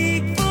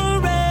take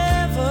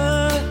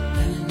forever.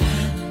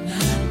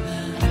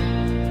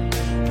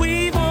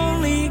 We've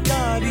only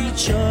got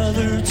each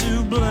other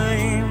to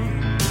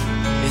blame.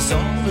 It's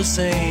all the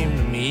same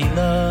to me,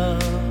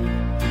 love,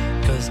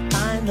 'cause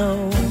I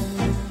know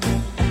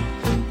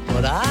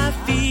what I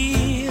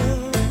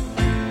feel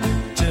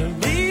to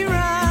be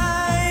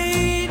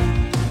right.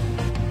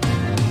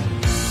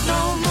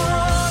 No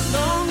more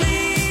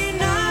lonely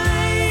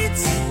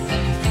nights.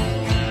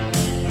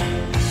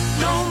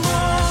 No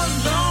more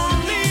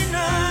lonely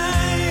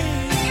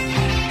nights.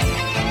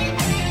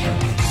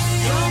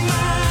 You're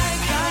my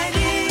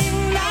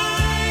guiding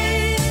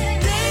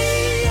light.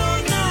 Day or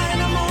night,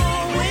 I'm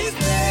always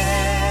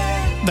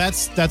there.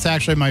 That's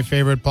actually my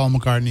favorite Paul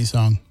McCartney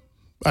song.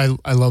 I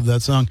love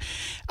that song.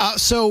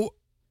 So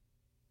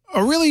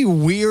a really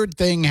weird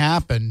thing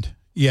happened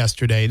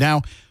yesterday.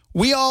 Now,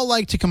 we all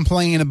like to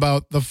complain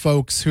about the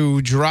folks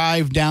who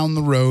drive down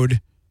the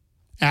road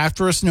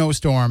after a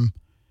snowstorm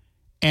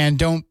and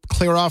don't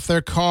clear off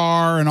their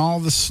car, and all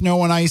the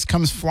snow and ice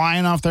comes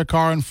flying off their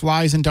car and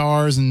flies into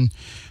ours, and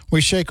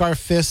we shake our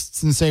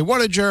fists and say, what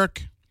a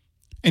jerk.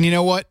 And you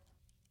know what?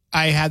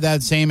 I had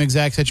that same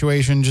exact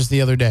situation just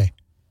the other day.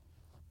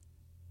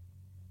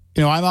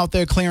 You know, I'm out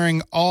there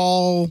clearing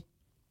on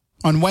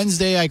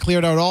Wednesday, I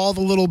cleared out all the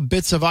little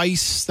bits of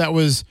ice that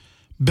was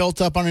built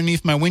up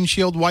underneath my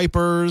windshield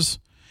wipers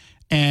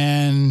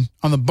and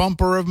on the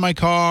bumper of my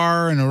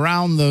car and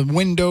around the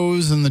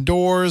windows and the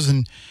doors,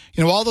 and,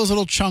 you know, all those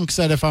little chunks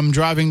that if I'm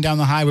driving down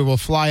the highway will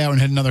fly out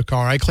and hit another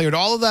car. I cleared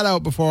all of that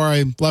out before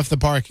I left the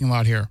parking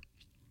lot here,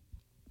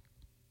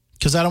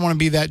 because I don't want to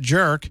be that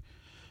jerk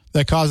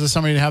that causes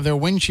somebody to have their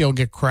windshield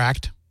get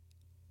cracked.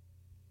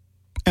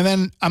 And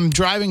then I'm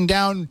driving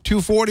down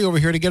 240 over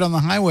here to get on the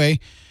highway,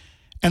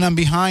 and I'm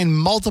behind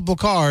multiple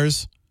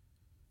cars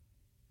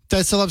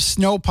that still have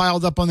snow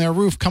piled up on their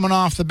roof coming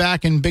off the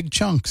back in big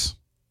chunks.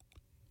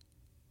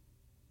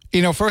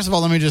 You know, first of all,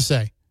 let me just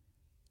say,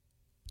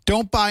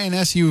 don't buy an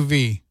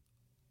SUV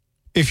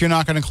if you're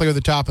not going to clear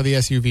the top of the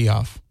SUV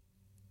off.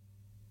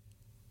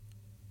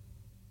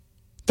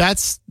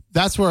 That's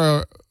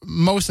where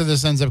most of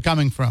this ends up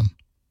coming from.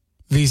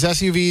 These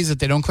SUVs that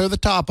they don't clear the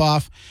top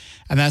off,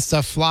 and that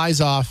stuff flies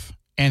off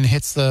and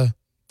hits the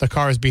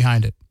cars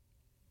behind it.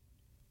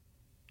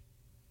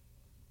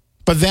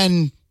 But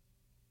then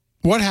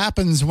what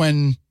happens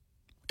when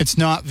it's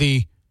not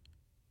the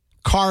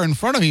car in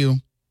front of you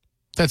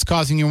that's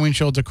causing your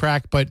windshield to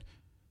crack, but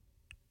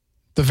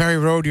the very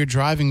road you're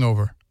driving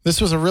over?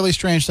 This was a really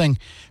strange thing,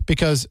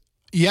 because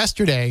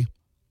yesterday,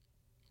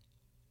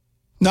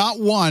 not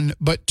one,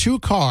 but two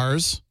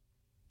cars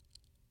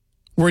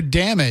were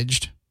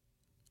damaged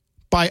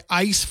by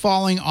ice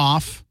falling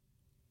off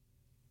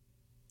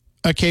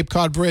a Cape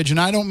Cod bridge. And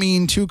I don't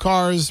mean two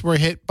cars were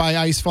hit by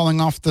ice falling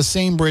off the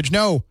same bridge.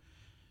 No,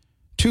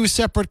 two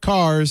separate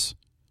cars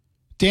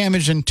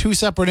damaged in two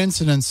separate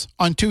incidents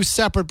on two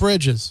separate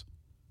bridges.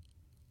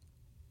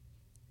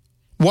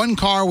 One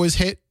car was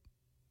hit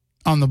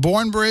on the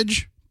Bourne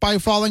Bridge by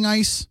falling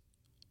ice.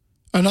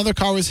 Another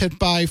car was hit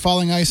by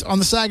falling ice on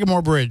the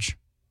Sagamore Bridge.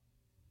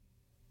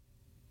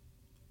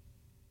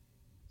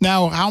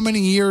 Now, how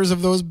many years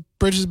have those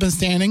bridges been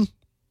standing?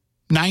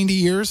 90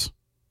 years?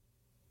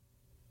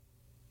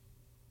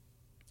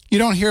 You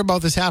don't hear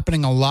about this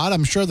happening a lot.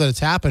 I'm sure that it's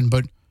happened,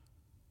 but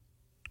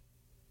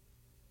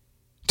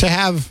to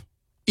have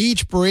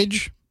each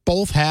bridge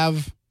both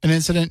have an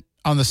incident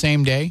on the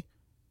same day,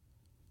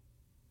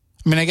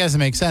 I mean, I guess it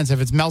makes sense. If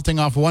it's melting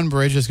off one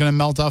bridge, it's going to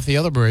melt off the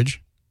other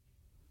bridge.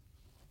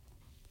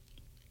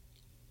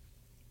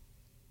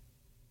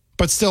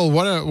 But still,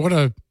 what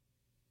a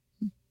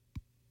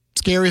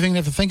scary thing to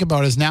have to think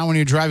about is now when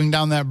you're driving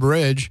down that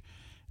bridge,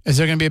 is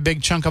there going to be a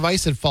big chunk of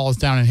ice that falls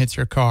down and hits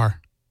your car?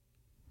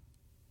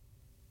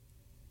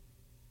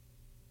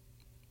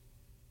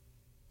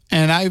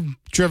 And I've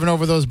driven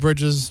over those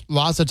bridges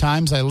lots of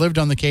times. I lived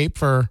on the Cape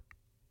for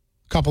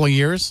a couple of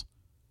years.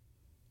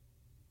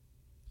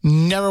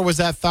 Never was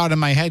that thought in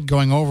my head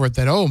going over it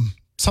that, oh,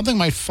 something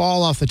might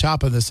fall off the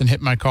top of this and hit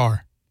my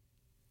car.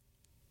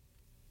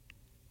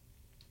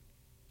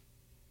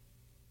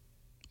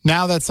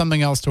 Now that's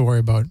something else to worry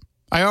about.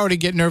 I already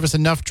get nervous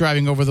enough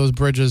driving over those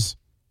bridges,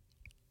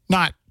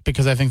 not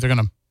because I think they're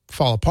going to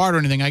fall apart or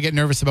anything. I get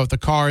nervous about the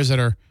cars that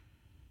are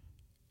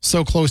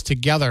so close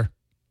together.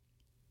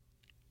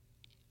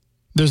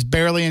 There's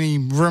barely any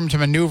room to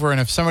maneuver,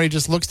 and if somebody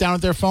just looks down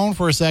at their phone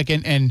for a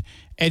second and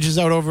edges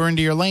out over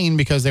into your lane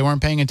because they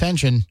weren't paying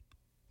attention,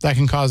 that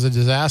can cause a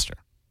disaster.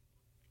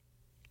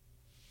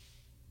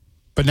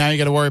 But now you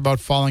got to worry about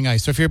falling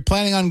ice. So if you're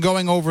planning on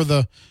going over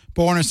the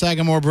Bourne or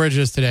Sagamore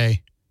bridges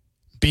today,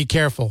 be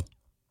careful.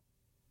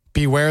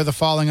 Beware of the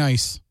falling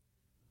ice.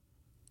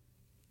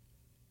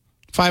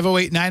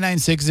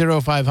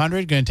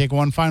 508-996-0500. Going to take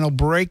one final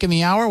break in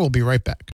the hour. We'll be right back.